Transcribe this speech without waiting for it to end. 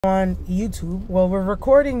on YouTube. Well, we're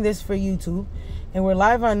recording this for YouTube and we're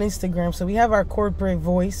live on Instagram, so we have our corporate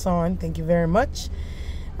voice on. Thank you very much.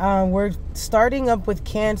 We're starting up with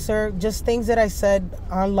Cancer, just things that I said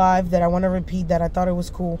on live that I want to repeat that I thought it was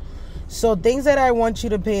cool. So things that I want you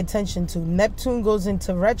to pay attention to: Neptune goes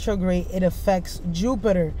into retrograde. It affects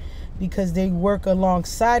Jupiter because they work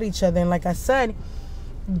alongside each other, and like I said,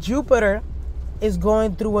 Jupiter is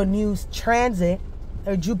going through a new transit,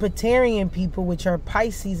 or Jupiterian people, which are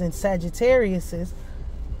Pisces and Sagittariuses,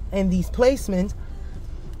 and these placements,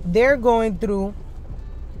 they're going through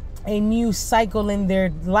a new cycle in their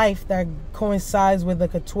life that coincides with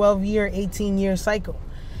like a 12-year, 18-year cycle.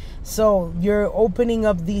 So you're opening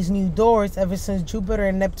up these new doors. Ever since Jupiter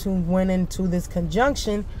and Neptune went into this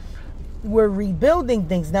conjunction, we're rebuilding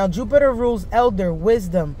things. Now Jupiter rules elder,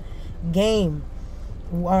 wisdom, game,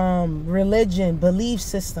 religion, belief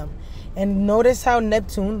system. And notice how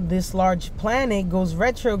Neptune, this large planet, goes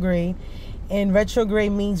retrograde. And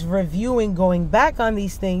retrograde means reviewing, going back on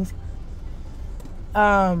these things.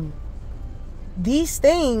 These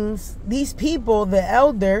things, these people, the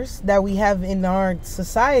elders that we have in our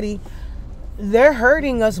society, they're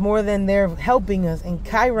hurting us more than they're helping us. And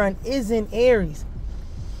Chiron is in Aries.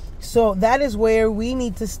 So that is where we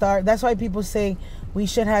need to start. That's why people say we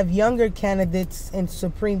should have younger candidates in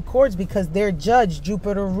Supreme Courts, because they're judge.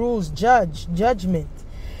 Jupiter rules judgment.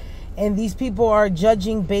 And these people are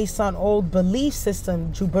judging based on old belief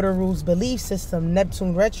system. Jupiter rules belief system,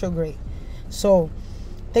 Neptune retrograde. So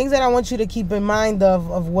things that I want you to keep in mind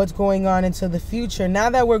of what's going on into the future. Now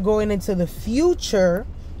that we're going into the future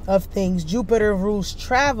of things, Jupiter rules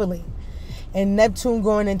traveling. And Neptune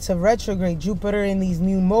going into retrograde. Jupiter in these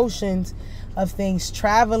new motions of things,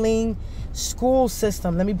 traveling, school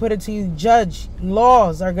system. Let me put it to you. Judge,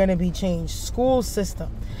 laws are going to be changed. School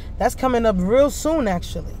system. That's coming up real soon,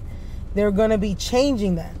 actually. They're going to be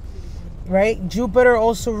changing that, right? Jupiter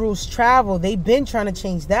also rules travel. They've been trying to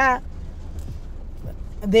change that.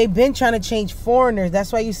 They've been trying to change foreigners.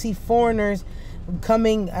 That's why you see foreigners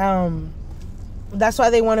coming. That's why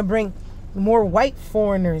they want to bring more white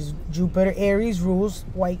foreigners. Jupiter, Aries rules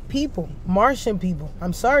white people, Martian people.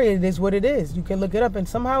 I'm sorry, it is what it is. You can look it up. And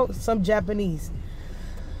somehow some Japanese.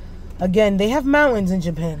 Again, they have mountains in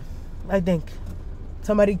Japan, I think.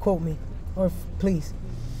 Somebody quote me, or please.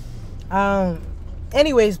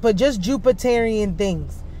 Anyways, but just Jupiterian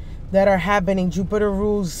things that are happening. Jupiter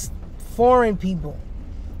rules foreign people,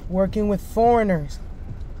 working with foreigners.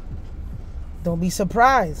 Don't be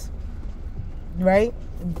surprised, right?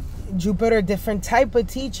 Jupiter, different type of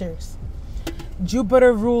teachers.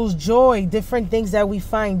 Jupiter rules joy, different things that we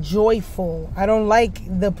find joyful. I don't like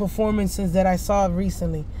the performances that I saw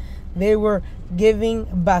recently. They were giving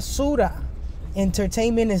basura.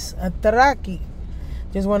 Entertainment is atraki.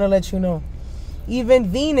 Just want to let you know. Even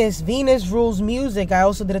Venus rules music. I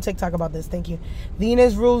also did a TikTok about this. Thank you.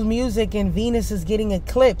 Venus rules music, and Venus is getting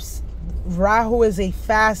eclipsed. Rahu is a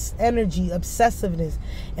fast energy, obsessiveness.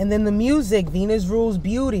 And then the music, Venus rules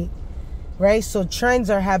beauty, right? So trends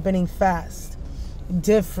are happening fast,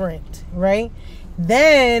 different, right?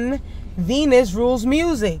 Then Venus rules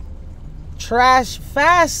music, trash,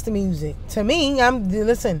 fast music. To me,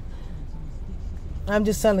 listen, I'm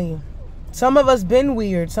just telling you. Some of us been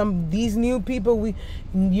weird. These new people,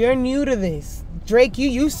 you're new to this. Drake, you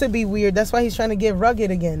used to be weird. That's why he's trying to get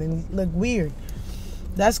rugged again and look weird.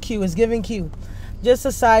 That's Q. It's giving Q. Just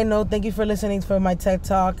a side note. Thank you for listening for my TED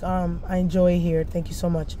Talk. I enjoy it here. Thank you so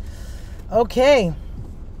much. Okay.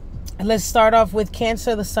 Let's start off with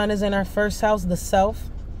Cancer. The sun is in our first house, the self.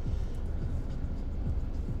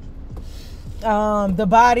 The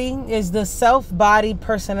body is the self-body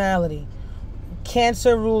personality.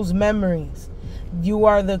 Cancer rules memories. You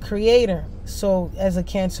are the creator. So as a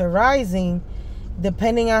Cancer rising,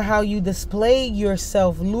 depending on how you display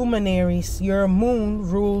yourself, luminaries, your moon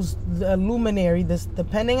rules the luminary.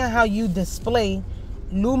 Depending on how you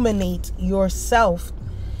illuminate yourself,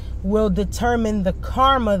 will determine the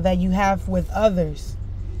karma that you have with others.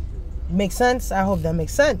 Make sense? I hope that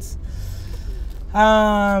makes sense.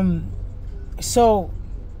 So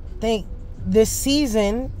think this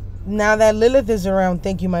season, now that Lilith is around,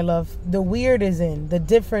 thank you, my love, the weird is in, the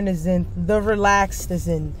different is in, the relaxed is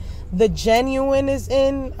in, the genuine is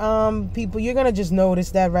in. People, you're gonna just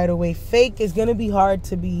notice that right away. Fake is gonna be hard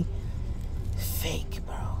to be fake,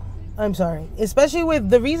 bro. I'm sorry. Especially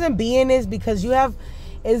with the reason being is because you have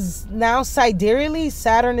is now sidereally,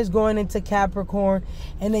 Saturn is going into Capricorn,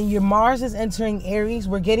 and then your Mars is entering Aries.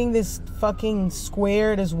 We're getting this fucking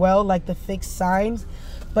squared as well, like the fixed signs.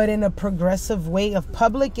 but in a progressive way of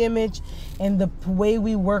public image and the way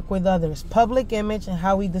we work with others. Public image and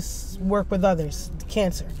how we work with others.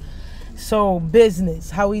 Cancer. So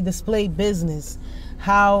business, how we display business,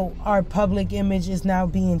 how our public image is now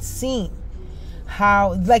being seen.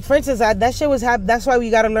 How, like for instance, that shit was happening. That's why we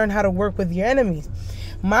got to learn how to work with your enemies.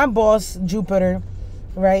 My boss, Jupiter,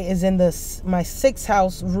 right, is in my 6th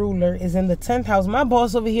house ruler is in the 10th house. My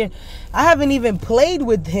boss over here, I haven't even played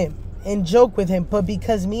with him and joke with him, but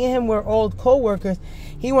because me and him were old co-workers,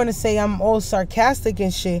 he want to say I'm all sarcastic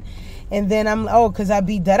and shit. And then I'm, because I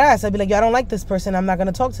be dead ass. I'd be like, yo, I don't like this person. I'm not going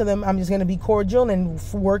to talk to them. I'm just going to be cordial and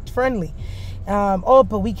work friendly.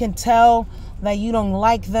 But we can tell that you don't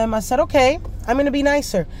like them. I said, okay, I'm going to be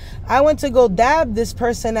nicer. I went to go dab this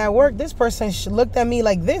person at work. This person looked at me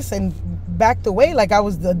like this and backed away like I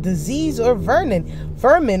was the disease or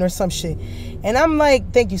vermin or some shit. And I'm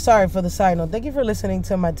like, thank you. Sorry for the side note. Thank you for listening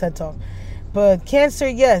to my TED Talk. But Cancer,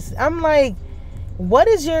 yes. I'm like, what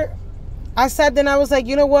is your... I sat there and I was like,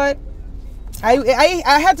 you know what?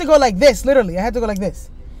 I had to go like this, literally. I had to go like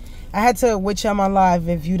this. I had to, which I'm on live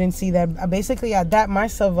if you didn't see that. I dapped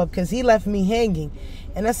myself up because he left me hanging.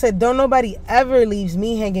 And I said, don't nobody ever leaves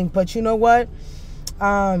me hanging. But you know what?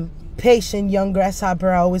 Patient young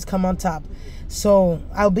grasshopper, I always come on top. So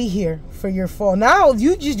I'll be here for your fall. Now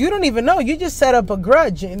you don't even know. You just set up a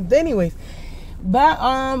grudge. And anyways, but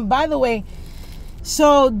by the way,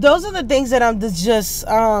 so those are the things that I'm just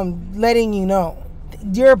letting you know.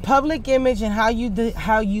 Your public image and how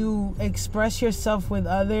you express yourself with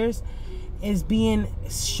others is being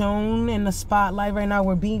shown in the spotlight right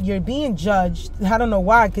now. You're being judged. I don't know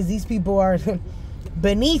why, because these people are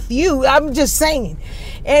beneath you. I'm just saying.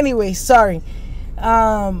 Anyway, sorry.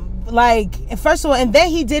 Like, first of all, and then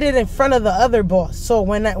he did it in front of the other boss. So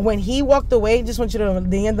when he walked away, just want you to know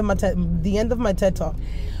the end of my TED Talk.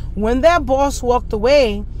 When that boss walked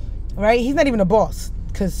away, right? He's not even a boss,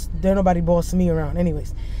 because there's nobody bossing me around.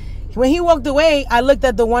 Anyways, when he walked away, I looked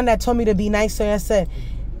at the one that told me to be nicer. And I said,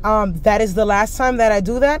 that is the last time that I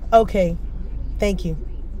do that? Okay. Thank you.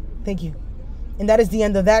 Thank you. And that is the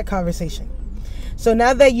end of that conversation. So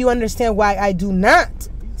now that you understand why I do not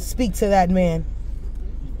speak to that man,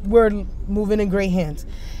 we're moving in great hands.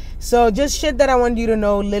 So just shit that I wanted you to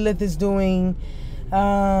know Lilith is doing.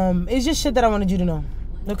 It's just shit that I wanted you to know.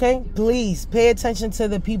 Okay? Please pay attention to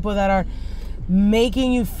the people that are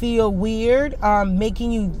making you feel weird,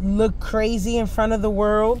 making you look crazy in front of the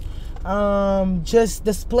world. Just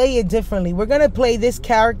display it differently. We're gonna play this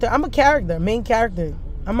character. I'm a character, main character.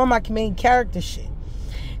 I'm on my main character shit.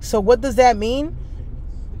 So what does that mean?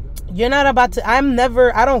 You're not about to, I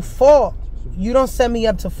don't fall. You don't set me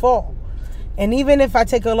up to fall. And even if I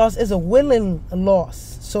take a loss, it's a willing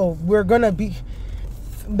loss. So we're gonna be,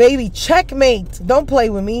 baby, checkmate. Don't play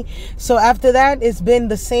with me. So after that, it's been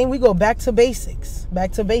the same. We go back to basics.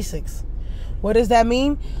 Back to basics. What does that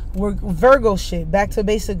mean? We're Virgo shit. Back to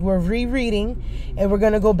basic. We're rereading, and we're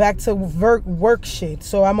gonna go back to work shit.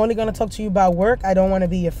 So I'm only gonna talk to you about work. I don't want to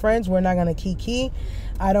be your friends. We're not gonna kiki.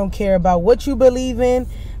 I don't care about what you believe in.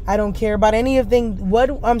 I don't care about anything.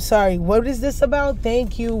 I'm sorry. What is this about?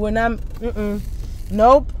 Thank you. We're not.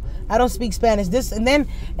 Nope. I don't speak Spanish. And then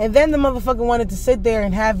the motherfucker wanted to sit there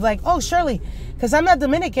and have like, oh, Shirley, because I'm not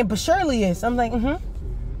Dominican, but Shirley is. I'm like,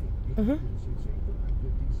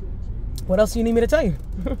 What else do you need me to tell you?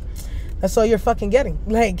 That's all you're fucking getting.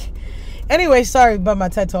 Like, anyway, sorry about my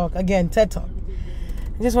TED Talk. Again, TED Talk.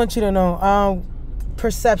 I just want you to know,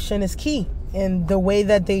 perception is key in the way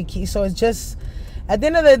that they key. So it's just, at the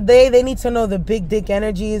end of the day, they need to know the big dick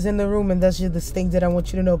energy is in the room, and that's just the things that I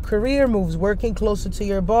want you to know. Career moves, working closer to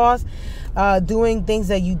your boss, doing things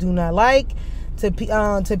that you do not like,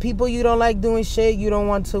 to people you don't like doing shit you don't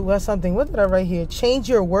want to. Something. What did I write here? Change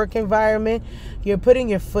your work environment. You're putting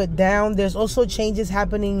your foot down. There's also changes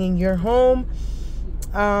happening in your home.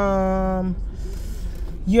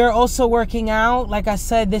 You're also working out. Like I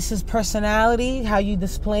said, this is personality, how you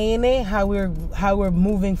displaying it, how we're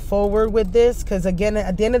moving forward with this. Because again,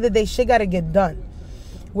 at the end of the day, shit got to get done.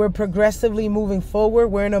 We're progressively moving forward.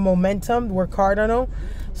 We're in a momentum. We're cardinal.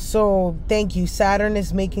 So thank you. Saturn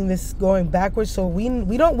is making this going backwards. So we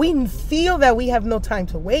feel that we have no time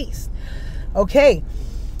to waste. Okay.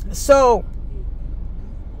 So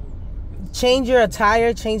change your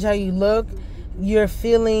attire, change how you look. You're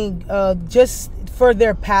feeling just for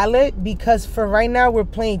their palette, because for right now we're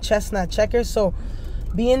playing chess, not checkers. So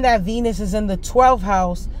being that Venus is in the 12th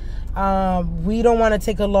house, we don't want to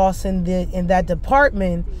take a loss in that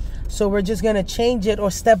department. So we're just gonna change it or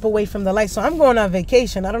step away from the light. So I'm going on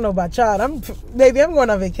vacation. I don't know about y'all. I'm going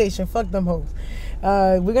on vacation. Fuck them hoes.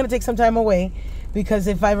 We're gonna take some time away. Because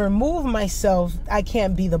if I remove myself, I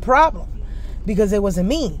can't be the problem. Because it wasn't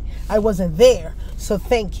me. I wasn't there. So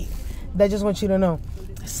thank you. I just want you to know.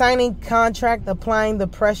 Signing contract, applying the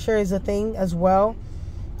pressure is a thing as well.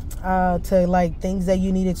 To like things that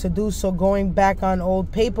you needed to do. So going back on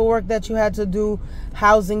old paperwork that you had to do,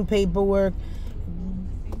 housing paperwork,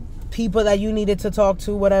 people that you needed to talk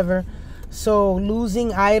to, whatever. So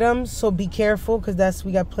losing items, so be careful, because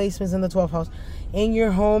we got placements in the 12th house. In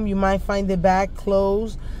your home, you might find it back,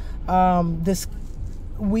 clothes, this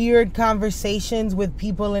weird conversations with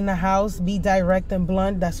people in the house. Be direct and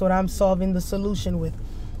blunt. That's what I'm solving the solution with.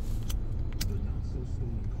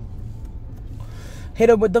 Hit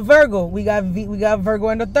up with the Virgo. We got Virgo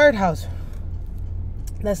in the 3rd house.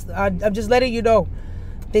 I'm just letting you know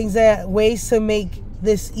ways to make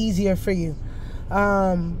this easier for you.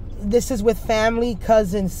 This is with family,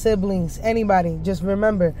 cousins, siblings, anybody. Just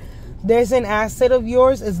remember, there's an asset of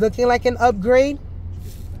yours. It's looking like an upgrade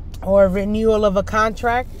or a renewal of a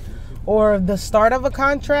contract or the start of a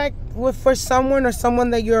contract for someone or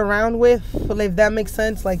someone that you're around with. If that makes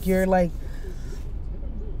sense, like you're like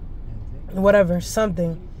whatever,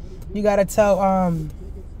 something. You gotta tell,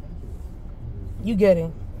 you get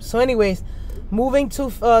it. So anyways, moving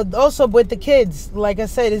to, also with the kids, like I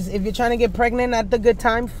said, is if you're trying to get pregnant, not the good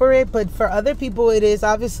time for it, but for other people it is.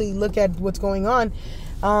 Obviously, look at what's going on.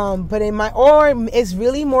 But it's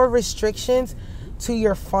really more restrictions to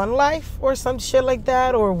your fun life or some shit like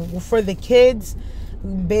that, or for the kids,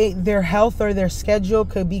 their health or their schedule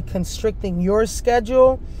could be constricting your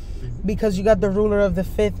schedule, because you got the ruler of the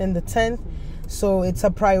 5th and the 10th. So it's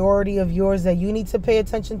a priority of yours that you need to pay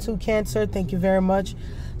attention to, Cancer. Thank you very much.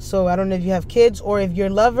 So I don't know if you have kids or if your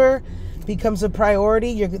lover becomes a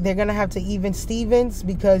priority, they're going to have to even Stevens,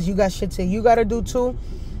 because you got shit you got to do too.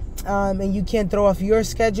 And you can't throw off your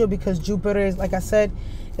schedule, because Jupiter is, like I said,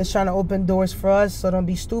 is trying to open doors for us. So don't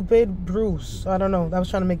be stupid. Bruce. I don't know. I was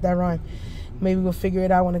trying to make that rhyme. Maybe we'll figure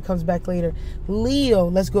it out when it comes back later. Leo.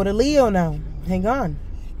 Let's go to Leo now. Hang on,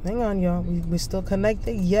 y'all. We're still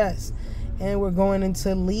connected. Yes. And we're going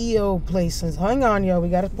into Leo places. Hang on, y'all. We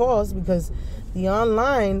got to pause because the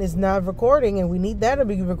online is not recording, and we need that to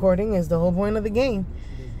be recording. Is the whole point of the game.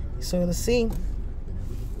 So let's see.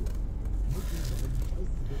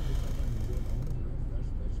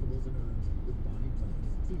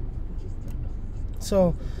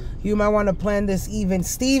 So you might want to plan this even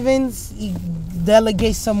Stevens,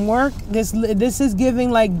 delegate some work. This is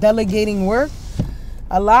giving like delegating work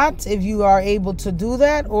a lot, if you are able to do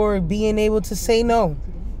that, or being able to say no.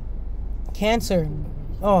 Cancer.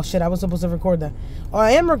 Oh shit, I was supposed to record that. Oh,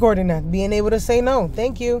 I am recording that. Being able to say no.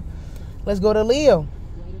 Thank you. Let's go to Leo.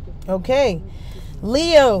 Okay.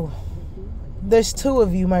 Leo. There's 2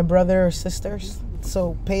 of you, my brother or sisters.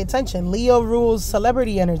 So pay attention. Leo rules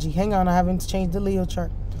celebrity energy. Hang on, I haven't changed the Leo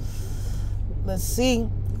chart. Let's see.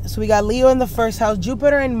 So we got Leo in the 1st house,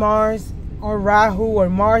 Jupiter and Mars, or Rahu or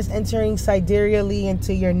Mars entering sidereally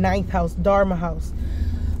into your 9th house, Dharma house.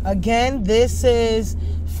 Again, this is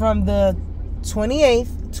from the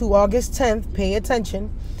 28th to August 10th. Pay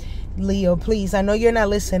attention. Leo, please. I know you're not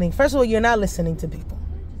listening. First of all, you're not listening to people.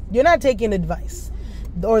 You're not taking advice.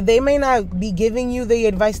 Or they may not be giving you the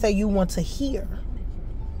advice that you want to hear.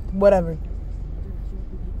 Whatever.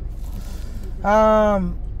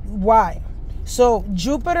 Why? So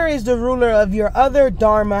Jupiter is the ruler of your other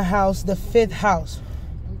Dharma house, the 5th house,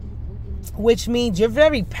 which means you're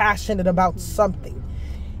very passionate about something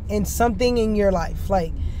and something in your life.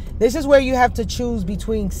 Like, this is where you have to choose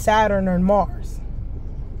between Saturn or Mars.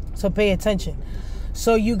 So pay attention.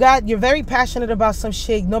 So you're very passionate about some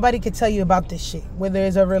shit. Nobody could tell you about this shit. Whether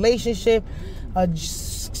it's a relationship, a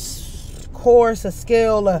course, a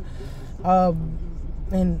skill,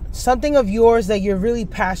 and something of yours that you're really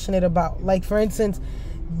passionate about. Like, for instance,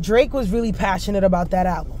 Drake was really passionate about that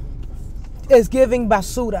album. It's giving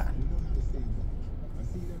basura.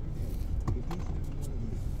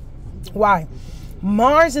 Why?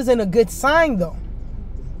 Mars isn't a good sign, though,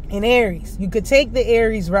 in Aries. You could take the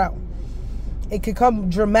Aries route. It could come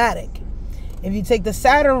dramatic. If you take the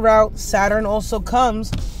Saturn route, Saturn also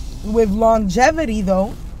comes with longevity,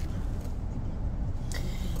 though.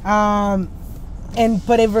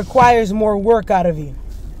 But it requires more work out of you.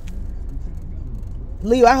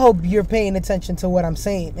 Leo, I hope you're paying attention to what I'm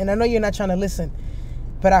saying. And I know you're not trying to listen,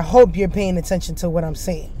 but I hope you're paying attention to what I'm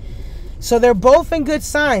saying. So they're both in good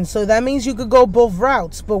signs. So that means you could go both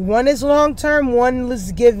routes. But one is long-term, one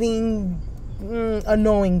is giving a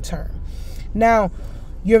knowing term. Now,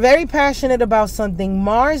 you're very passionate about something.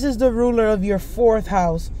 Mars is the ruler of your 4th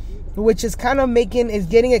house, which is kind of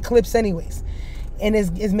getting eclipsed anyways. And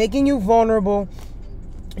is making you vulnerable.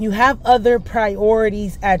 you have other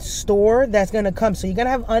priorities at store that's going to come. So you're going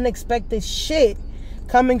to have unexpected shit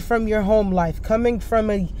coming from your home life, coming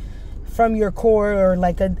from your core, or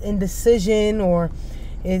like an indecision, or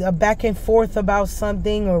a back and forth about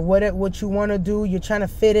something, or what you want to do. You're trying to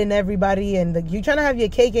fit in everybody, and you're trying to have your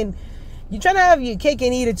cake and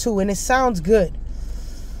eat it too. And it sounds good.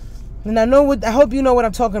 And I hope you know what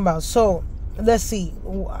I'm talking about. So let's see.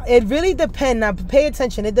 It really depends. Now pay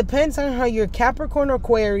attention. It depends on how your Capricorn,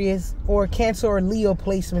 Aquarius, or Cancer, or Leo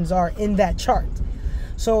placements are in that chart.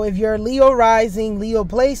 So if you're Leo rising, Leo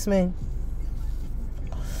placement,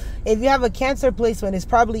 if you have a Cancer placement, it's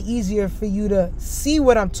probably easier for you to see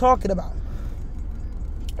what I'm talking about.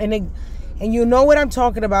 And you know what I'm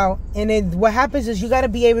talking about. And what happens is you got to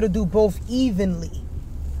be able to do both evenly.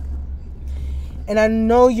 And I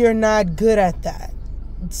know you're not good at that.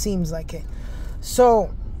 It seems like it.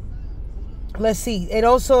 So let's see. It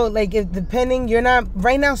also, like, if depending, you're not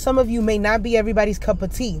right now, some of you may not be everybody's cup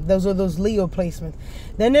of tea. Those are those Leo placements.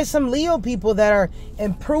 Then there's some Leo people that are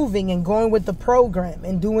improving and going with the program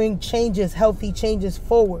and doing changes, healthy changes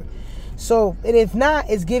forward. So, and if not,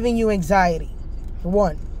 it's giving you anxiety.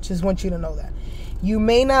 One, just want you to know that. You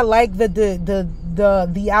may not like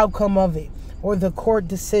the outcome of it, or the court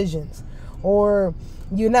decisions, or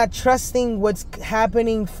you're not trusting what's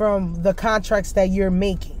happening from the contracts that you're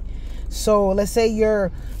making. So let's say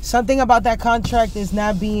something about that contract is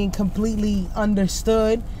not being completely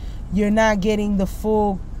understood. You're not getting the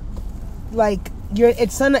full, like,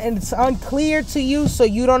 it's unclear to you, so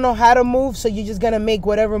you don't know how to move, so you're just gonna make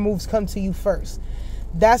whatever moves come to you first.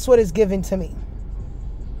 That's what is given to me.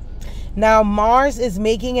 Now Mars is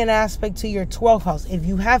making an aspect to your 12th house. If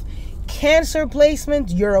you have Cancer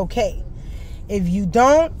placements, you're okay. If you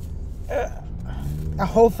don't,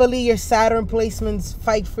 hopefully your Saturn placements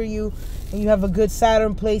fight for you, and you have a good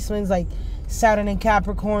Saturn placements, like Saturn and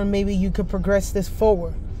Capricorn. Maybe you could progress this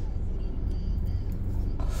forward.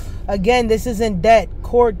 Again, this is in debt,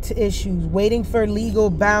 court issues, waiting for legal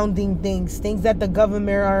bounding things that the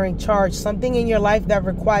government are in charge, something in your life that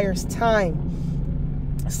requires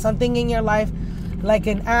time, something in your life like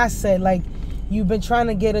an asset, like you've been trying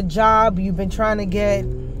to get a job, you've been trying to get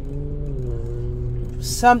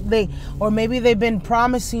something, or maybe they've been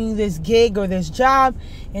promising you this gig or this job,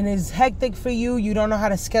 and it's hectic for you. You don't know how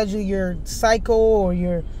to schedule your cycle, or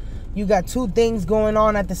you got two things going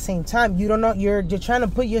on at the same time. You don't know. You're trying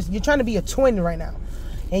to be a twin right now,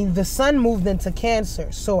 and the sun moved into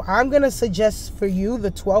Cancer. So I'm gonna suggest for you, the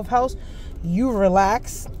 12th house, you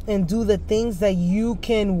relax and do the things that you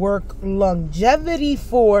can work longevity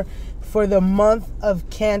for the month of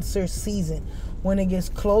Cancer season. When it gets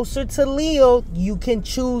closer to Leo, you can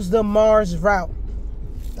choose the Mars route.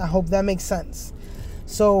 I hope that makes sense.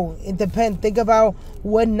 So it depends. Think about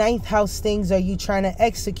what 9th house things are you trying to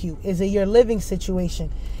execute. Is it your living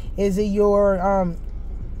situation? Is it you're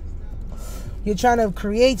trying to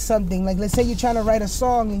create something? Like, let's say you're trying to write a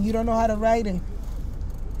song and you don't know how to write it.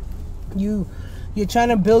 You're trying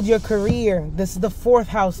to build your career. This is the 4th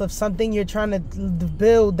house of something you're trying to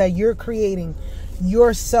build, that you're creating,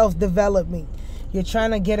 your self-development. You're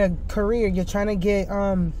trying to get a career. You're trying to get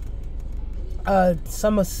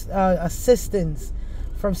some assistance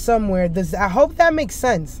from somewhere. I hope that makes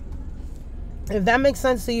sense. If that makes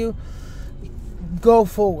sense to you, go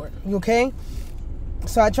forward. Okay?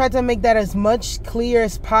 So I tried to make that as much clear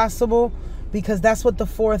as possible, because that's what the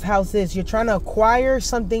 4th house is. You're trying to acquire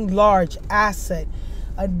something large, asset,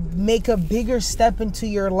 make a bigger step into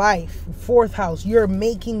your life. 4th house, you're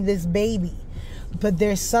making this baby, but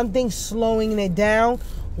there's something slowing it down.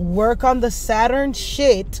 Work on the Saturn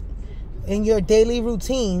shit in your daily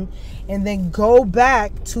routine, and then go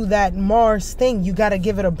back to that Mars thing. You got to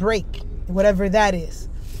give it a break, whatever that is.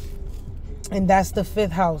 And that's the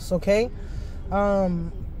 5th house, okay?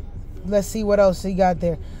 Let's see what else you got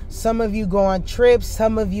there. Some of you go on trips.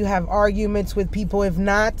 Some of you have arguments with people. If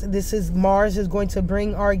not, Mars is going to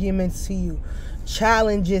bring arguments to you,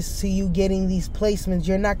 challenges to you getting these placements.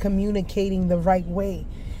 You're not communicating the right way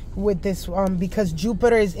with this, because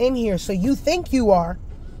Jupiter is in here. So you think you are,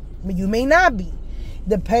 but you may not be.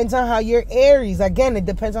 Depends on how your Aries. Again, it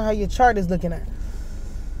depends on how your chart is looking at.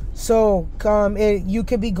 So you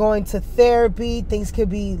could be going to therapy. Things could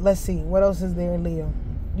be, let's see, what else is there in Leo?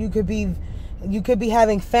 You could be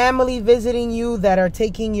having family visiting you that are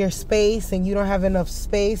taking your space, and you don't have enough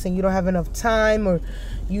space, and you don't have enough time, or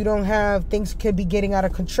things could be getting out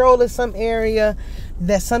of control in some area.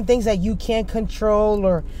 There's some things that you can't control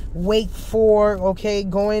or wait for, okay?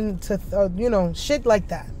 Going to, shit like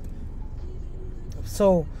that.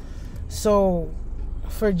 So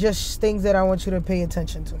for just things that I want you to pay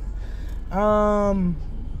attention to.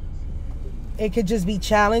 It could just be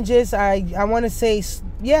challenges. I want to say,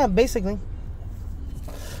 yeah, basically.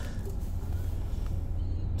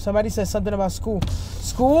 Somebody said something about school.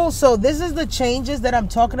 School, so this is the changes that I'm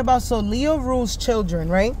talking about. So Leo rules children,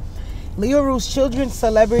 right? Leo rules children,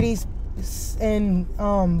 celebrities, and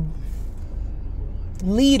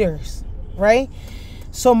leaders, right?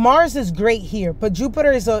 So Mars is great here, but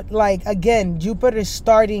Jupiter is Jupiter is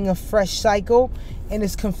starting a fresh cycle and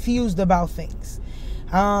is confused about things.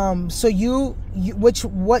 So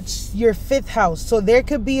what's your fifth house? So there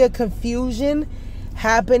could be a confusion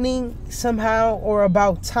happening somehow, or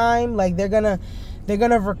about time, like they're gonna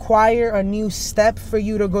require a new step for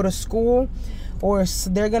you to go to school, or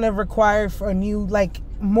they're gonna require for a new, like,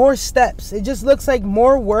 more steps. It just looks like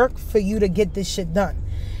more work for you to get this shit done.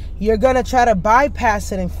 You're gonna try to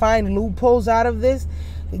bypass it and find loopholes out of this.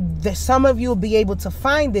 Some of you will be able to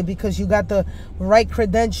find it because you got the right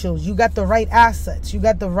credentials, you got the right assets, you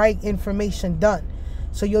got the right information done,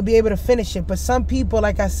 so you'll be able to finish it. But some people,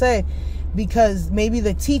 like I said, because maybe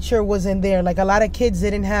the teacher wasn't there, like a lot of kids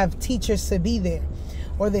didn't have teachers to be there,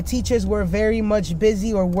 or the teachers were very much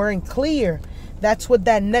busy or weren't clear. That's what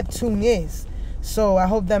that Neptune is. So I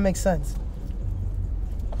hope that makes sense.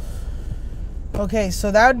 Okay,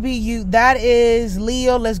 so that would be you. That is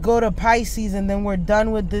Leo. Let's go to Pisces, and then we're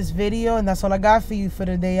done with this video. And that's all I got for you for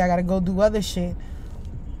today. I got to go do other shit.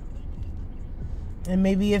 And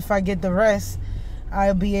maybe if I get the rest,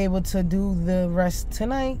 I'll be able to do the rest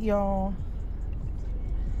tonight, y'all.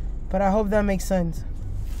 But I hope that makes sense.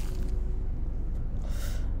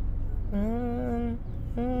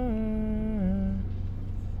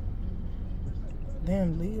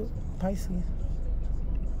 Damn, Leo. Pisces.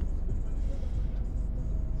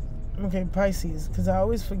 Okay, Pisces, because I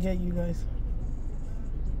always forget you guys.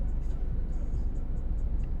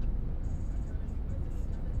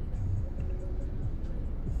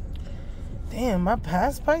 Damn, my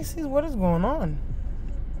past Pisces? What is going on?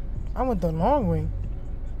 I went the long way.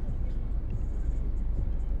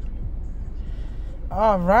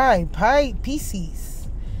 All right, Pisces.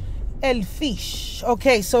 El fish.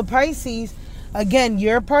 Okay, so Pisces, again,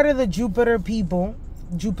 you're part of the Jupiter people,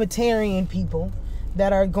 Jupiterian people,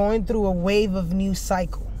 that are going through a wave of new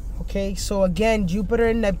cycle. Okay, so again, Jupiter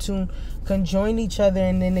and Neptune conjoin each other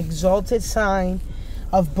in an exalted sign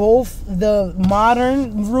of both the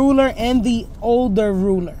modern ruler and the older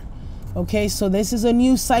ruler. Okay, so this is a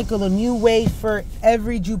new cycle, a new wave for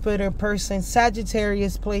every Jupiter person,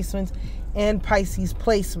 Sagittarius placements and Pisces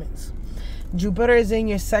placements. Jupiter is in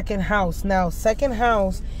your second house. Now, second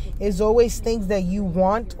house is always things that you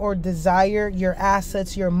want or desire, your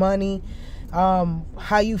assets, your money,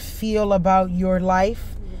 how you feel about your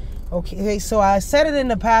life. Okay, so I said it in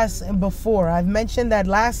the past and before. I've mentioned that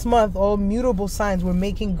last month all mutable signs were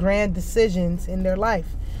making grand decisions in their life.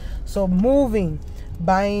 So moving,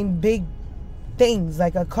 buying big things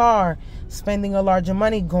like a car, spending a larger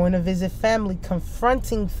money, going to visit family,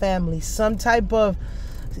 confronting family, some type of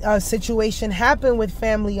situation happened with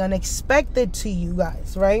family unexpected to you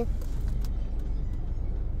guys, right?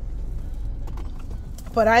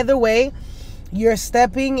 But either way, you're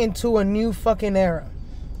stepping into a new fucking era,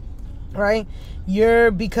 right?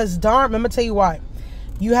 Because I'm gonna tell you why.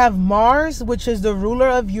 You have Mars, which is the ruler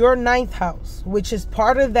of your ninth house, which is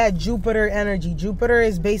part of that Jupiter energy. Jupiter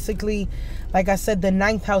is basically, like I said, the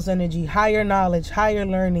ninth house energy, higher knowledge, higher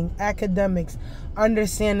learning, academics,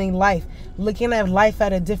 understanding life, looking at life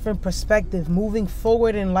at a different perspective, moving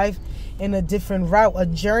forward in life in a different route, a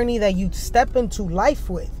journey that you step into life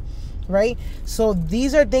with. Right? So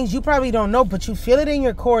these are things you probably don't know, but you feel it in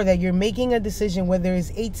your core that you're making a decision, whether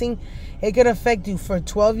it's 18, it could affect you for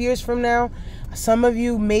 12 years from now. Some of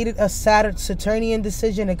you made it a Saturnian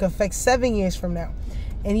decision. It could affect 7 years from now,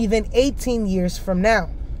 and even 18 years from now.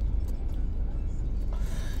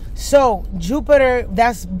 So Jupiter,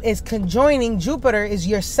 is conjoining. Jupiter is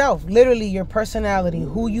yourself, literally your personality,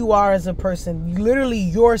 who you are as a person, literally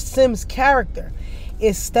your Sims character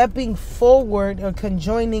is stepping forward or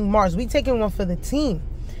conjoining Mars. We taking one for the team.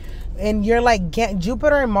 And you're like,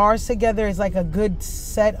 Jupiter and Mars together is like a good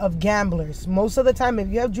set of gamblers. Most of the time, if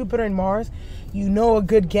you have Jupiter and Mars, you know a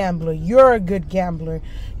good gambler. You're a good gambler.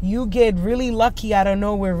 You get really lucky out of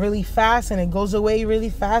nowhere really fast, and it goes away really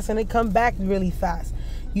fast, and it comes back really fast.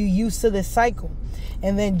 You used to this cycle.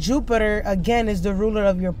 And then Jupiter, again, is the ruler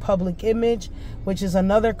of your public image, which is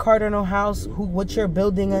another cardinal house, what you're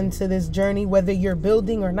building into this journey, whether you're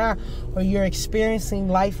building or not, or you're experiencing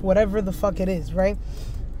life, whatever the fuck it is, right?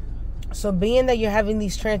 So being that you're having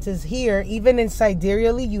these transits here, even in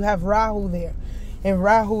sidereally, you have Rahu there. And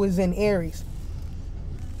Rahu is in Aries.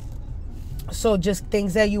 So just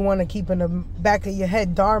things that you want to keep in the back of your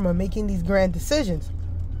head, dharma, making these grand decisions.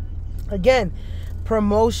 Again,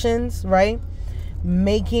 promotions, right?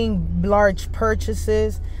 Making large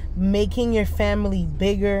purchases, making your family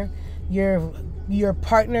bigger. Your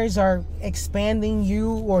partners are expanding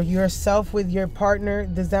you or yourself with your partner.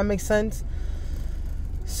 Does that make sense?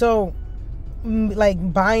 So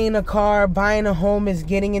like buying a car, buying a home is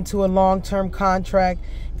getting into a long-term contract,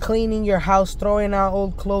 cleaning your house, throwing out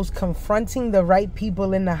old clothes, confronting the right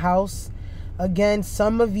people in the house. Again,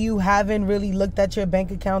 some of you haven't really looked at your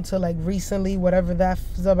bank account till like recently, whatever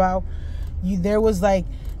that's about. There was like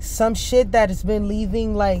some shit that has been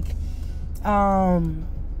leaving, like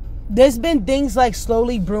there's been things like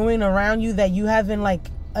slowly brewing around you that you haven't like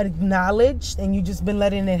acknowledged, and you just been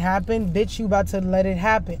letting it happen. Bitch, you about to let it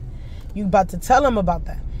happen. You about to tell them about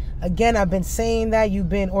that. Again, I've been saying that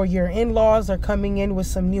or your in-laws are coming in with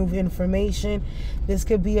some new information. This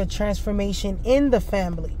could be a transformation in the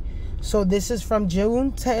family. So this is from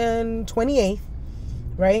June 28th,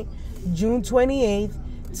 right? June 28th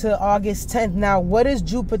to August 10th. Now, what is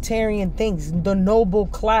Jupiterian things? The noble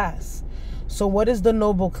class. So what is the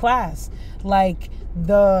noble class? Like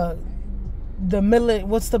the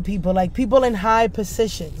what's the people? Like people in high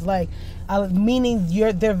positions. Like meaning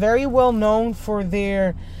they're very well known for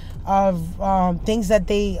their things that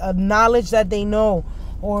they knowledge that they know,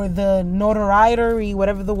 or the notoriety,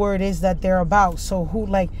 whatever the word is that they're about. So who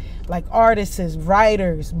like artists,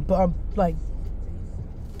 writers, like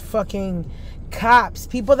fucking cops,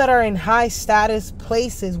 people that are in high status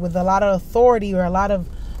places with a lot of authority or a lot of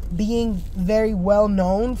being very well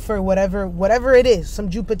known for whatever it is, some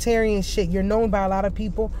Jupiterian shit. You're known by a lot of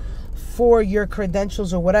people for your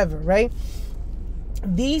credentials or whatever, right?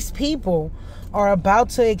 These people are about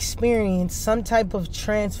to experience some type of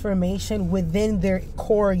transformation within their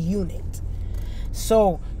core unit.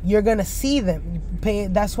 So you're gonna see them.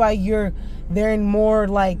 That's why they're in more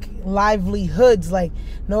like livelihoods. Like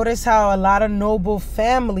notice how a lot of noble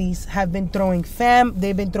families have been throwing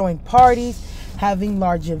they've been throwing parties, having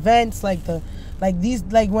large events like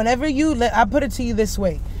whenever I put it to you this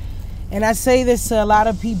way, and I say this to a lot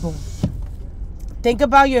of people. Think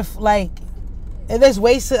about there's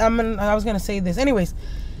ways I was gonna say this anyways.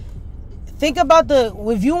 Think about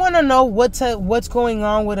if you want to know what's going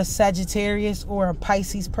on with a Sagittarius or a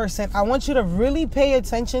Pisces person, I want you to really pay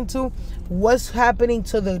attention to what's happening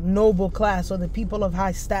to the noble class or the people of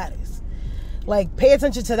high status. Like pay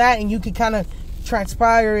attention to that, and you can kind of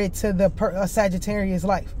transpire it to a Sagittarius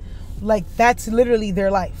life. Like that's literally their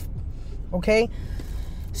life. Okay,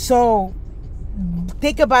 so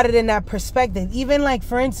think about it in that perspective. Even like,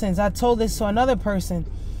 for instance, I told this to another person.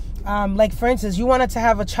 Like for instance, you wanted to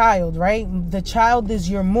have a child, right? The child is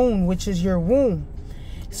your moon, which is your womb.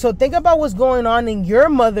 So think about what's going on in your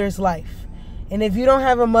mother's life. And if you don't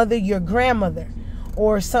have a mother, your grandmother,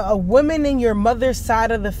 or a woman in your mother's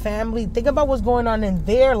side of the family, think about what's going on in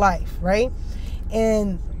their life, right?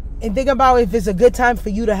 And think about if it's a good time for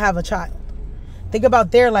you to have a child. Think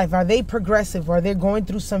about their life. Are they progressive? Are they going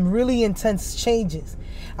through some really intense changes?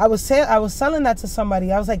 I was telling that to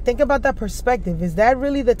somebody. I was like, think about that perspective. Is that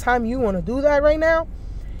really the time you want to do that right now?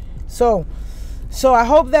 So I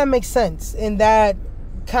hope that makes sense in that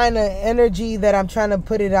kind of energy that I'm trying to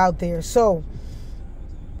put it out there. So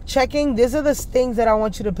these are the things that I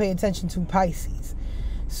want you to pay attention to, Pisces.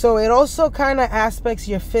 So it also kind of aspects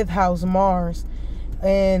your 5th house, Mars.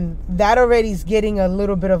 And that already is getting a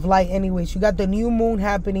little bit of light anyways. You got the new moon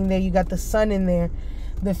happening there. You got the sun in there.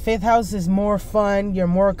 The 5th house is more fun. You're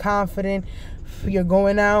more confident. You're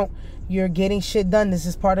going out. You're getting shit done. This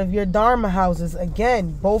is part of your Dharma houses.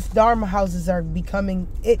 Again, both Dharma houses are becoming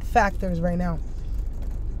it factors right now.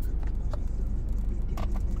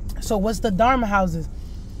 So what's the Dharma houses?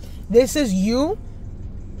 This is you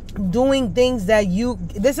doing things that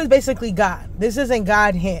this is basically God. This is in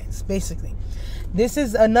God's hands, basically. This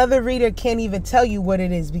is another reader can't even tell you what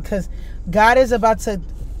it is, because God is about to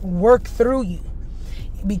work through you.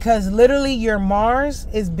 Because literally your Mars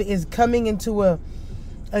is coming into a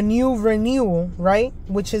new renewal, right?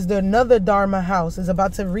 Which is another Dharma house. Is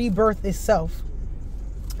about to rebirth itself.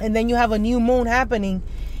 And then you have a new moon happening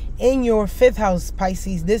in your 5th house,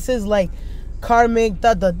 Pisces. This is like karmic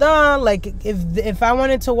Like if I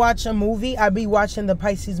wanted to watch a movie, I'd be watching the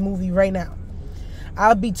Pisces movie right now.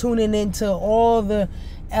 I'll be tuning into all the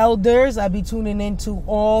elders. I'll be tuning into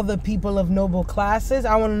all the people of noble classes.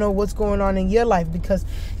 I want to know what's going on in your life, because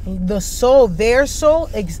their soul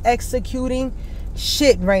is executing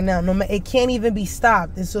shit right now. It can't even be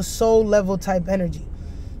stopped. It's a soul level type energy.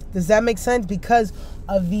 Does that make sense? Because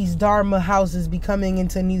of these Dharma houses becoming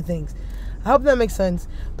into new things. I hope that makes sense.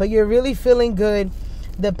 But you're really feeling good.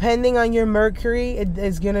 Depending on your Mercury, it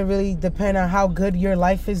is going to really depend on how good your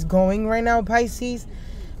life is going right now, Pisces.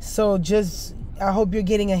 So just, I hope you're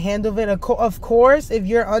getting a handle of it. Of course, if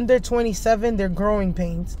you're under 27, they're growing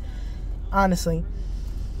pains, honestly.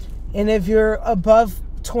 And if you're above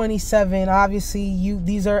 27, obviously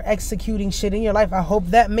these are executing shit in your life. I hope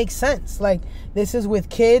that makes sense. Like, this is with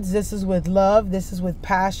kids, this is with love, this is with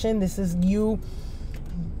passion, this is you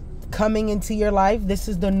coming into your life. This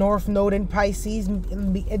is the North Node in Pisces.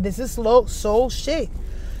 This is soul shit.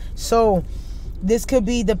 So this could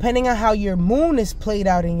be depending on how your moon is played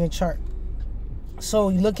out in your chart. So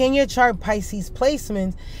look in your chart, Pisces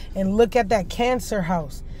placements, and look at that Cancer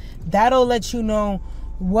house. That'll let you know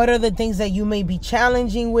what are the things that you may be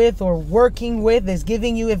challenging with or working with. Is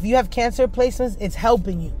giving you, if you have Cancer placements, it's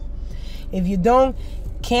helping you. If you don't,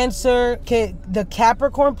 the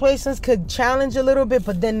Capricorn placements could challenge a little bit,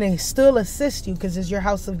 but then they still assist you because it's your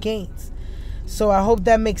house of gains. So I hope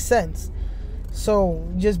that makes sense. So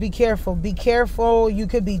just be careful. Be careful. You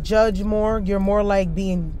could be judged more. You're more like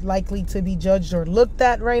being likely to be judged or looked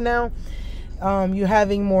at right now. You're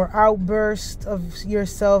having more outbursts of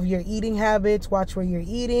yourself, your eating habits. Watch where you're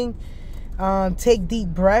eating. Take deep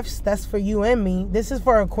breaths. That's for you and me. This is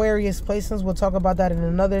for Aquarius placements. We'll talk about that in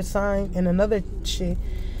another sign, in another shit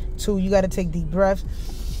too. You got to take deep breaths.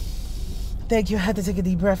 Thank you. I had to take a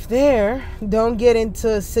deep breath there. Don't get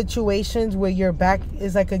into situations where your back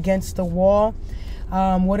is like against the wall.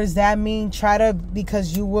 What does that mean?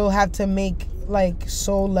 Because you will have to make like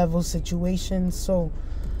soul level situations. So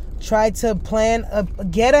try to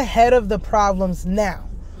get ahead of the problems now.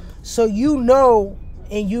 So you know.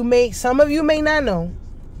 And some of you may not know,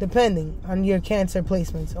 depending on your Cancer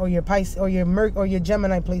placements or your Pisces or your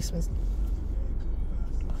Gemini placements.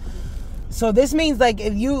 So this means like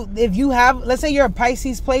if you have, let's say you're a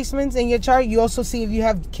Pisces placements in your chart, you also see if you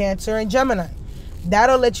have Cancer and Gemini.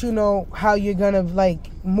 That'll let you know how you're gonna like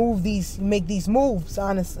make these moves,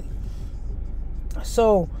 honestly.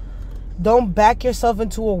 So don't back yourself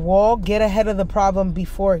into a wall. Get ahead of the problem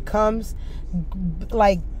before it comes.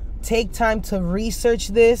 Like, take time to research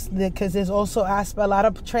this, because there's also a lot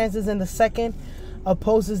of transits in the second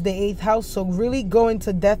opposes the 8th house. So really go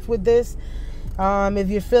into depth with this. If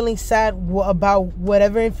you're feeling sad about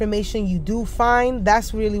whatever information you do find,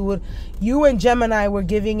 that's really what you and Gemini were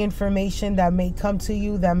giving information that may come to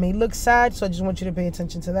you that may look sad. So I just want you to pay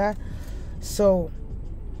attention to that. So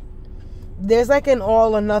there's like an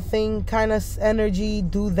all or nothing kind of energy.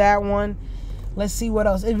 Do that one. Let's see what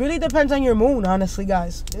else. It really depends on your moon, honestly,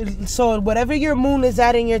 guys. So whatever your moon is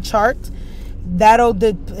at in your chart,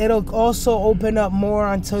 it'll also open up more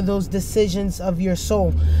onto those decisions of your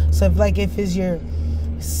soul. So if it's your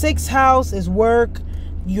 6th house is work,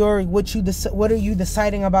 what are you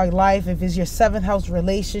deciding about life? If it's your 7th house,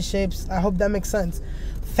 relationships. I hope that makes sense.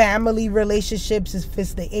 Family relationships, if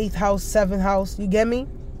it's the 8th house, 7th house. You get me?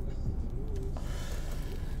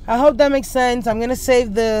 I hope that makes sense. I'm gonna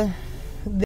save the